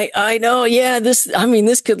 No, I know. Yeah. This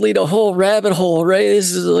could lead a whole rabbit hole, right?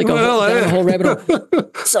 This is like a whole rabbit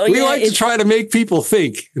hole. So we like to try to make people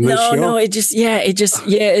think in this show. No, it's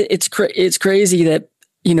crazy that,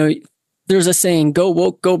 the there's a saying, go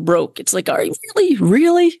woke, go broke. It's like, are you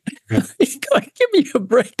really? Yeah. Give me a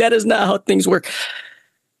break. That is not how things work.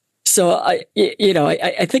 So I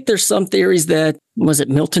think there's some theories that, was it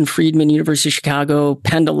Milton Friedman, University of Chicago,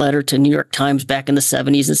 penned a letter to New York Times back in the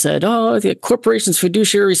 70s and said, oh, the corporation's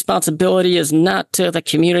fiduciary responsibility is not to the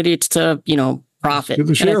community, it's to, profit. To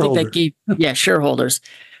the shareholders. And I think that gave, shareholders.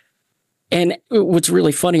 And what's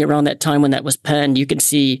really funny, around that time when that was penned, you can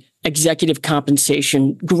see executive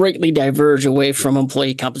compensation greatly diverge away from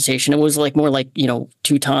employee compensation. It was more like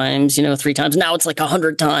 2 times, 3 times. Now it's like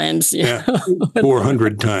 100 times.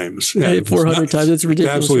 400 times. Yeah, 400 times. It's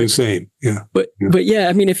ridiculous. Absolutely insane. Yeah. But yeah,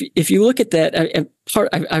 I mean, if you look at that,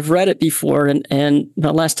 I've read it before, and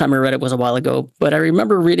the last time I read it was a while ago. But I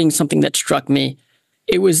remember reading something that struck me.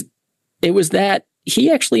 It was that he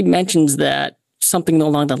actually mentions that something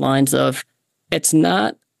along the lines of, it's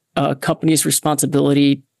not a company's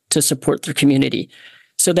responsibility to support their community.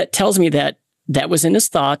 So that tells me that was in his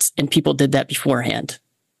thoughts, and people did that beforehand,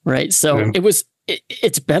 right? So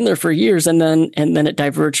it's been there for years, and then it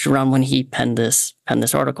diverged around when he penned this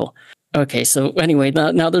article. Okay, so anyway,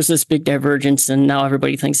 now there's this big divergence, and now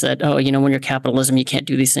everybody thinks that, when you're capitalism, you can't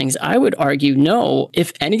do these things. I would argue, no.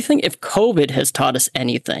 If anything, if COVID has taught us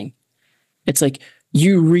anything, it's like,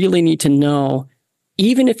 you really need to know,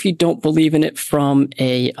 even if you don't believe in it from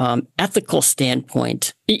a ethical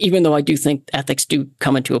standpoint, even though I do think ethics do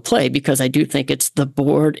come into a play, because I do think it's the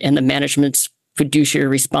board and the management's fiduciary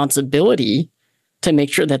responsibility to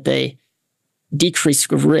make sure that they decrease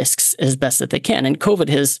risks as best that they can. And COVID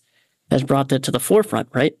has brought that to the forefront,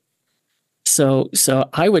 right? So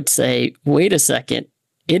I would say, wait a second,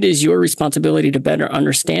 it is your responsibility to better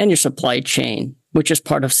understand your supply chain, which is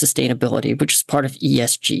part of sustainability, which is part of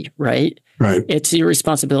ESG, right? Right. It's your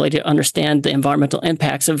responsibility to understand the environmental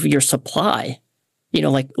impacts of your supply.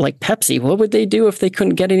 Like Pepsi, what would they do if they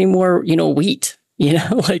couldn't get any more, wheat?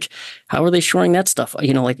 How are they shoring that stuff? Or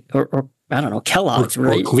I don't know, Kellogg's,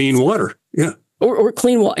 right? Or clean water. Yeah. Or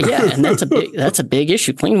clean water. Yeah. And that's a big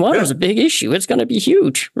issue. Clean water is a big issue. It's going to be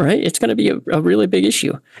huge, right? It's going to be a really big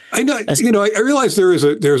issue. I know, I realize there's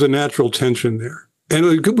a natural tension there.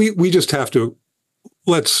 And we just have to,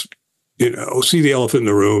 let's, see the elephant in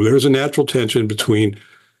the room. There's a natural tension between,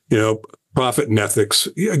 profit and ethics.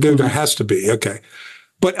 There has to be. Okay.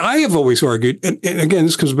 But I have always argued, and again,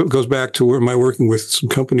 this goes back to where am I working with some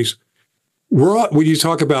companies. When you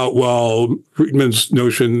talk about, Friedman's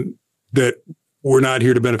notion that we're not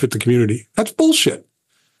here to benefit the community, that's bullshit.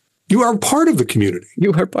 You are part of the community.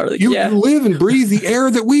 You are part of the community. You live and breathe the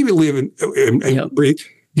air that we live in and breathe.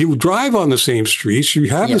 You drive on the same streets. You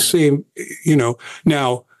have the same,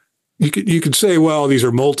 now you could say, well, these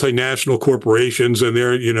are multinational corporations and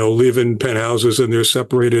they're, live in penthouses and they're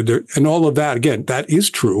separated and all of that. Again, that is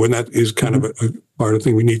true. And that is kind of a part of the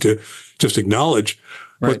thing we need to just acknowledge.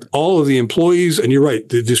 Right. But all of the employees, and you're right,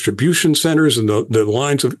 the distribution centers and the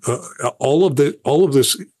lines of all of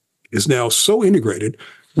this is now so integrated.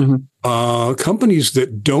 Mm-hmm. Companies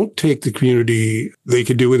that don't take the community, they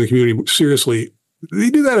could do in the community seriously, they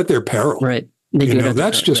do that at their peril. Right.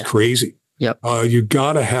 That's just crazy. Yep. You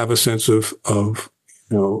got to have a sense of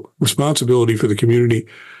responsibility for the community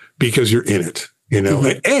because you're in it,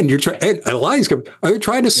 mm-hmm. and you're trying, and Alliance company, are you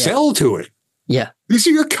trying to sell to it? Yeah. These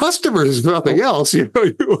are your customers, nothing else. Yeah.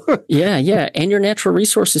 And your natural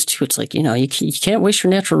resources too. It's like, you can't waste your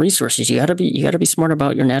natural resources. You gotta be smart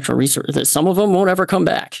about your natural resources. Some of them won't ever come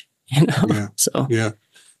back, So. Yeah.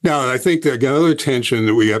 Now, I think that another tension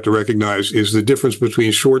that we have to recognize is the difference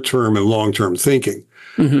between short-term and long-term thinking.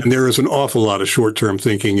 Mm-hmm. And there is an awful lot of short-term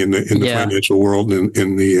thinking in the financial world and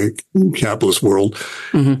in the capitalist world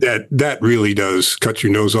mm-hmm. that really does cut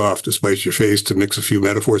your nose off to spite your face, to mix a few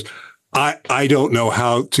metaphors. I don't know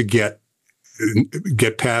how to get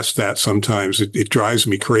past that sometimes. It drives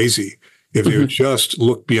me crazy. If mm-hmm. they would just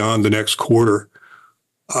look beyond the next quarter,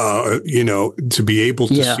 to be able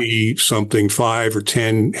to see something 5 or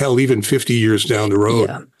 10, hell, even 50 years down the road.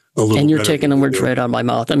 Yeah. And you're taking the words right out of my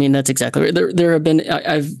mouth. I mean, that's exactly right. There have been,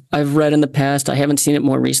 I've read in the past, I haven't seen it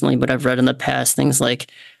more recently, but I've read in the past things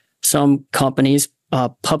like some companies,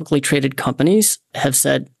 publicly traded companies have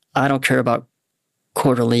said, I don't care about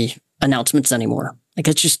quarterly announcements anymore. Like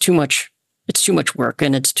it's just too much. It's too much work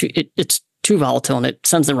and it's too volatile and it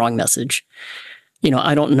sends the wrong message.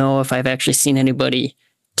 I don't know if I've actually seen anybody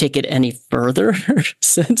take it any further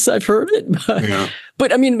since I've heard it.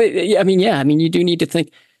 But you do need to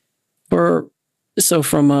think from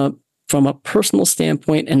a personal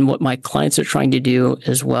standpoint and what my clients are trying to do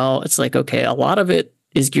as well. It's like, okay, a lot of it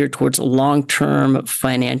is geared towards long-term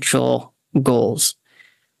financial goals.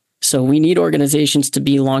 So we need organizations to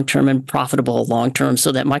be long-term and profitable long-term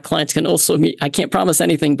so that my clients can also meet. I can't promise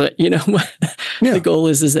anything, but the goal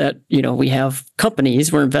is that, we have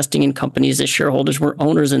companies, we're investing in companies as shareholders, we're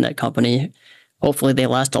owners in that company. Hopefully they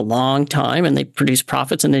last a long time and they produce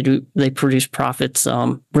profits, and they produce profits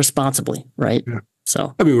responsibly, right? Yeah.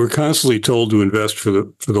 So we're constantly told to invest for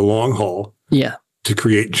the long haul. Yeah. To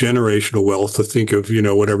create generational wealth, to think of,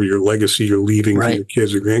 whatever your legacy you're leaving to your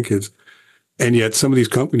kids or grandkids. And yet some of these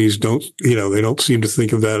companies don't, they don't seem to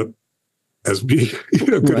think of that as being,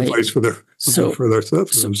 good advice for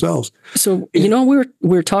themselves. So, we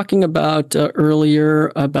were talking about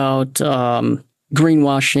earlier about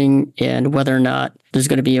greenwashing and whether or not there's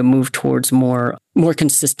going to be a move towards more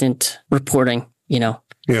consistent reporting, Yeah.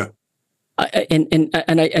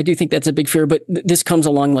 I do think that's a big fear, but this comes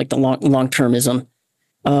along like the long-termism.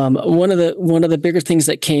 One of the bigger things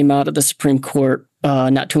that came out of the Supreme Court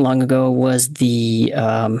not too long ago was the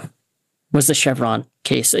Chevron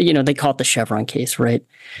case. They call it the Chevron case, right?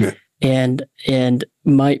 Yeah. And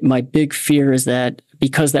my big fear is that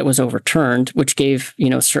because that was overturned, which gave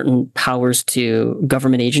certain powers to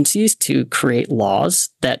government agencies to create laws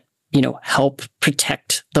that help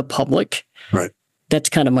protect the public. Right. That's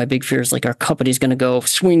kind of my big fear, is like our company's going to go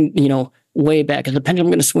swing, way back. Is the pendulum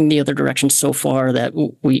going to swing the other direction so far that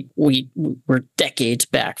we're decades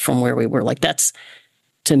back from where we were? Like, that's,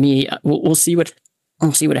 to me, we'll see what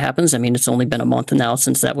happens. It's only been a month now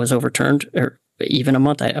since that was overturned, or even a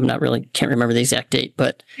month. I'm not really, can't remember the exact date,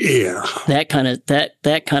 but yeah, that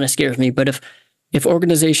kind of scares me. But if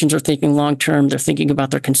organizations are thinking long term, they're thinking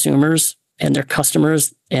about their consumers and their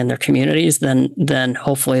customers and their communities, then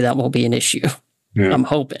hopefully that won't be an issue. Yeah. I'm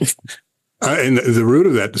hoping. And the root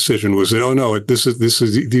of that decision was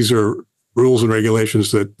that, these are rules and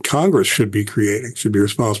regulations that Congress should be creating, should be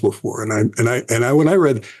responsible for. And I when I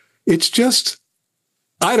read, it's just,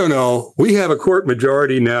 I don't know. We have a court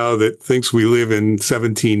majority now that thinks we live in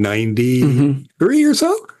 1793 or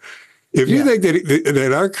so. If you think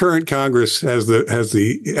that our current Congress has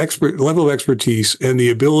the expert level of expertise and the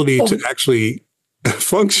ability to actually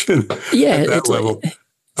function at that level.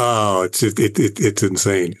 Oh, it's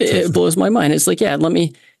insane. It blows my mind. It's like,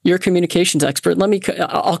 you're a communications expert.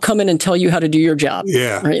 I'll come in and tell you how to do your job.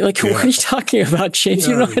 Yeah. Right. Like, what are you talking about, James?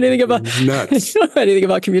 You don't know anything about nuts. You don't know anything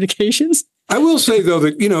about communications. I will say, though,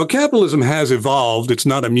 that, capitalism has evolved. It's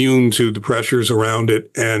not immune to the pressures around it.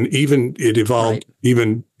 And even it evolved,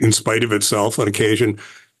 even in spite of itself on occasion,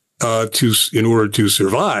 in order to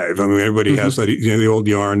survive. Everybody has that, the old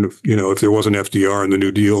yarn of, if there wasn't FDR and the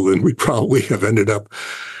New Deal, then we'd probably have ended up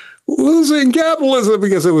losing capitalism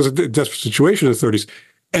because it was a desperate situation in the 30s.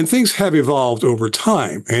 And things have evolved over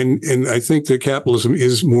time. And I think that capitalism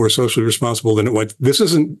is more socially responsible than it was. This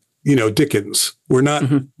isn't, Dickens. We're not,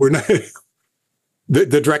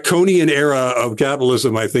 the draconian era of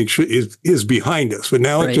capitalism, I think, is behind us. But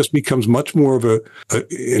now it just becomes much more of an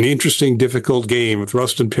interesting, difficult game of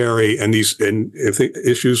thrust and parry, and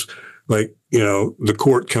issues like, the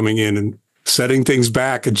court coming in and setting things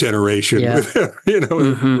back a generation with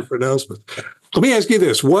pronouncements. Let me ask you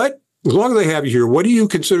this. As long as I have you here, what do you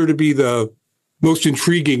consider to be the most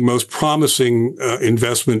intriguing, most promising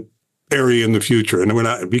investment area in the future? And we're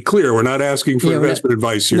not asking for investment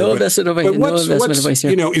advice here. No investment advice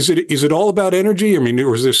here. Is it all about energy?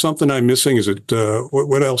 Or is there something I'm missing? Is it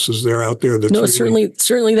what else is there out there?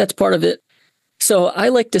 Certainly that's part of it. So I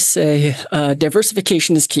like to say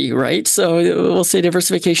diversification is key, right? So we'll say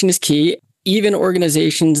diversification is key. Even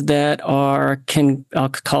organizations that I'll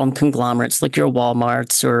call them conglomerates, like your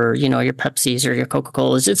Walmarts or, your Pepsis or your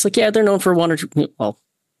Coca-Colas. It's like, they're known for one or two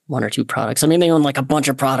products. They own like a bunch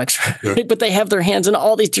of products, right? But they have their hands in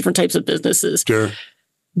all these different types of businesses. Sure.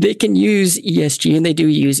 They can use ESG, and they do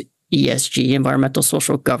use ESG, environmental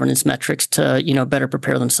social governance metrics, to, better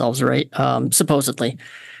prepare themselves, right? Supposedly.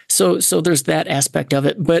 So there's that aspect of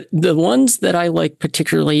it. But the ones that I like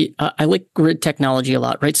particularly, I like grid technology a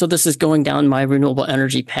lot, right? So this is going down my renewable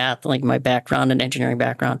energy path, like my background and engineering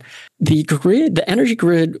background. The energy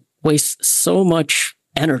grid wastes so much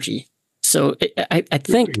energy. So I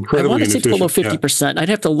think, I want to say it's below 50%. I'd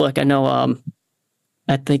have to look. I know,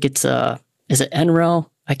 I think it's, is it NREL?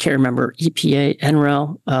 I can't remember. EPA,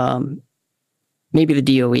 NREL, maybe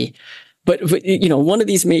the DOE. But one of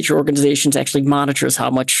these major organizations actually monitors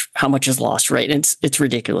how much is lost, right? And it's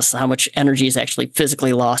ridiculous how much energy is actually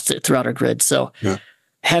physically lost throughout our grid. So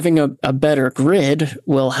having a better grid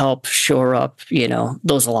will help shore up,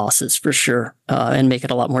 those losses for sure, and make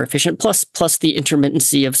it a lot more efficient. Plus the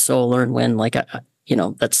intermittency of solar and wind,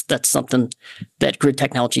 that's something that grid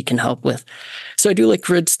technology can help with. So I do like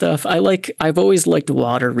grid stuff. I've always liked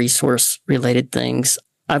water resource related things.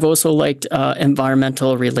 I've also liked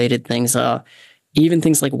environmental related things, even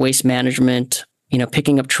things like waste management,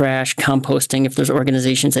 picking up trash, composting, if there's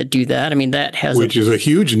organizations that do that. I mean, which is a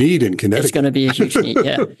huge need in Connecticut. It's going to be a huge need,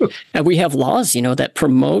 yeah. And we have laws, that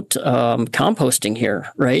promote composting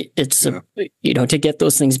here, right? It's, to get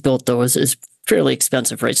those things built, though, is fairly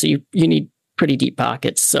expensive, right? So you need pretty deep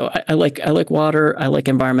pockets. So I like water. I like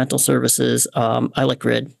environmental services. I like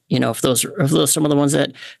grid. If those are some of the ones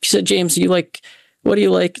that, if you said, James, what do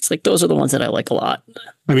you like? It's like, those are the ones that I like a lot.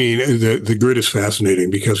 I mean, the grid is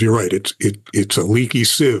fascinating because you're right. It's a leaky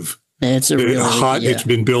sieve. It's It's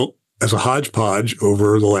been built as a hodgepodge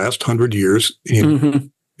over the last 100 years.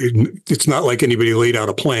 And it's not like anybody laid out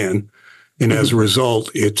a plan. And as a result,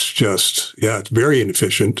 it's just, it's very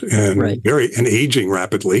inefficient and and aging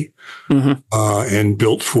rapidly, and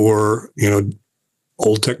built for,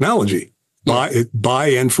 old technology, by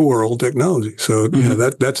and for old technology. So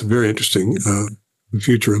that's a very interesting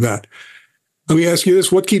future of that. Let me ask you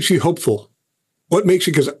this: what keeps you hopeful? What makes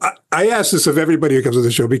you? Because I ask this of everybody who comes to the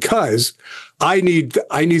show because I need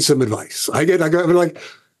some advice. I'm like,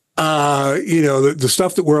 the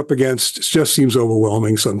stuff that we're up against just seems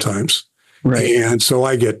overwhelming sometimes. Right. And so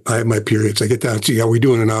I have my periods. I get down to, are we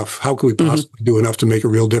doing enough? How can we possibly do enough to make a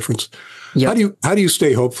real difference? Yep. How do you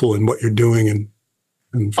stay hopeful in what you're doing?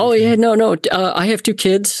 And I have 2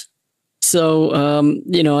 kids. So,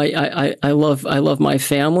 I love my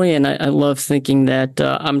family, and I love thinking that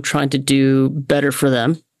I'm trying to do better for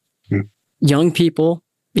them. Young people,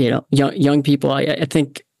 young people, I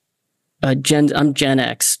think I'm Gen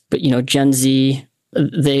X, but, Gen Z,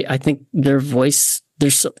 I think their voice,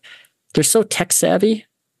 they're so tech savvy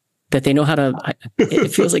that they know how to, it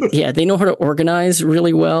feels like, they know how to organize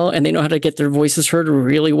really well, and they know how to get their voices heard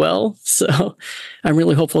really well. So I'm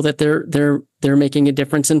really hopeful that they're making a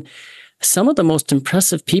difference. And some of the most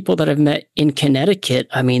impressive people that I've met in Connecticut,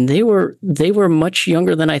 I mean, they were much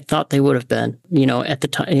younger than I thought they would have been, at the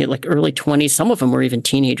time, like early 20s. Some of them were even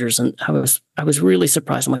teenagers. And I was really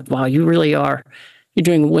surprised. I'm like, wow, you're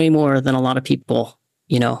doing way more than a lot of people,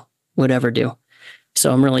 would ever do.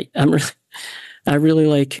 So I'm really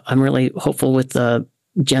hopeful with the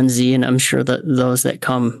Gen Z, and I'm sure that those that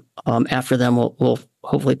come after them will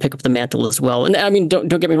hopefully pick up the mantle as well. And I mean, don't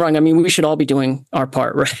get me wrong. I mean, we should all be doing our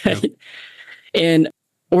part, right? Yeah. And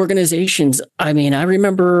organizations, I mean, I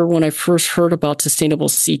remember when I first heard about sustainable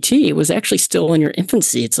CT, it was actually still in your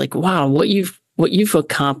infancy. It's like, wow, what you've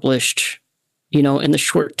accomplished, in the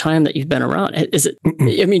short time that you've been around. Is it?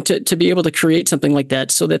 I mean, to be able to create something like that,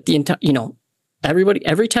 so that the entire,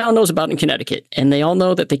 every town knows about it in Connecticut, and they all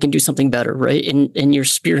know that they can do something better, right? And you're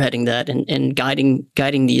spearheading that and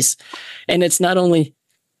guiding these. And it's not only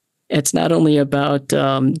about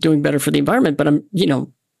doing better for the environment, but I'm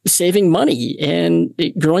saving money and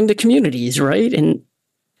growing the communities, right? And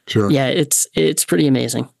sure, it's pretty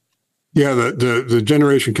amazing. Yeah, the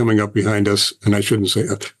generation coming up behind us, and I shouldn't say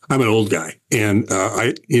I'm an old guy, and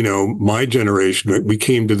my generation, we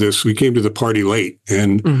came to the party late,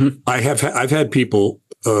 and I've had people,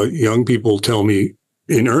 young people, tell me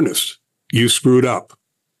in earnest, you screwed up,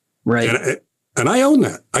 right? And I own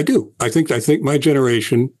that. I do. I think my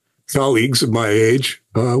generation, colleagues of my age,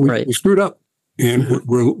 we screwed up, and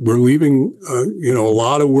we're leaving a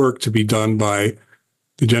lot of work to be done by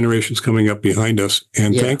the generations coming up behind us.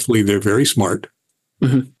 And thankfully, they're very smart.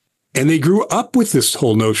 And they grew up with this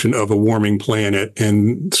whole notion of a warming planet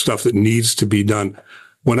and stuff that needs to be done.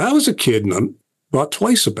 When I was a kid, and I thought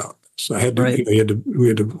twice about this. I had to, we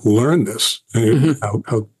had to learn this, and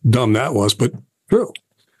how dumb that was, but true.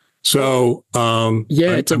 So I'm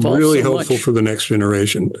really hopeful for the next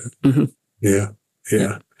generation. Yeah.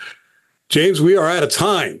 James, we are out of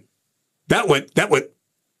time. That went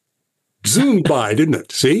zoomed by, didn't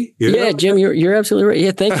it? See? Yeah, Jim, you're absolutely right.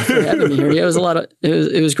 Yeah, thank you for having me here. Yeah,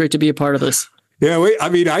 it was great to be a part of this. Yeah, I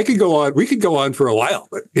mean, I could go on. We could go on for a while,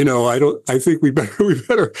 but I think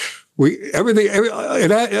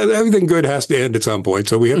everything good has to end at some point.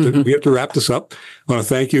 So we have to wrap this up. I want to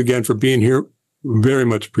thank you again for being here. Very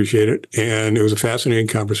much appreciate it, and it was a fascinating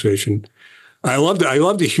conversation. I love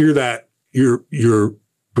to hear that your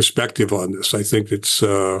perspective on this. I think it's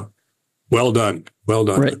well done. Well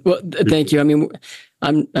done. Right. Well, thank you. I mean,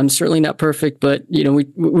 I'm certainly not perfect, but we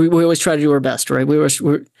always try to do our best, right?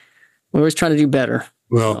 We're always trying to do better.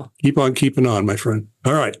 Well, keep on keeping on, my friend.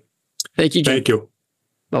 All right. Thank you, Jim. Thank you.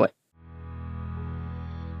 Bye-bye.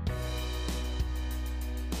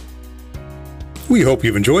 We hope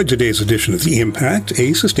you've enjoyed today's edition of The Impact,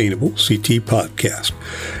 a Sustainable CT podcast.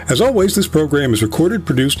 As always, this program is recorded,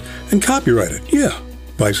 produced, and copyrighted,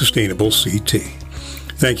 by Sustainable CT.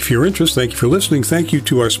 Thank you for your interest. Thank you for listening. Thank you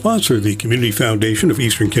to our sponsor, the Community Foundation of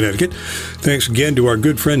Eastern Connecticut. Thanks again to our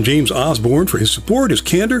good friend James Osborn for his support, his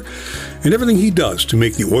candor, and everything he does to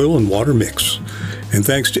make the oil and water mix. And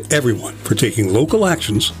thanks to everyone for taking local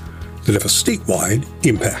actions that have a statewide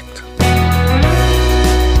impact.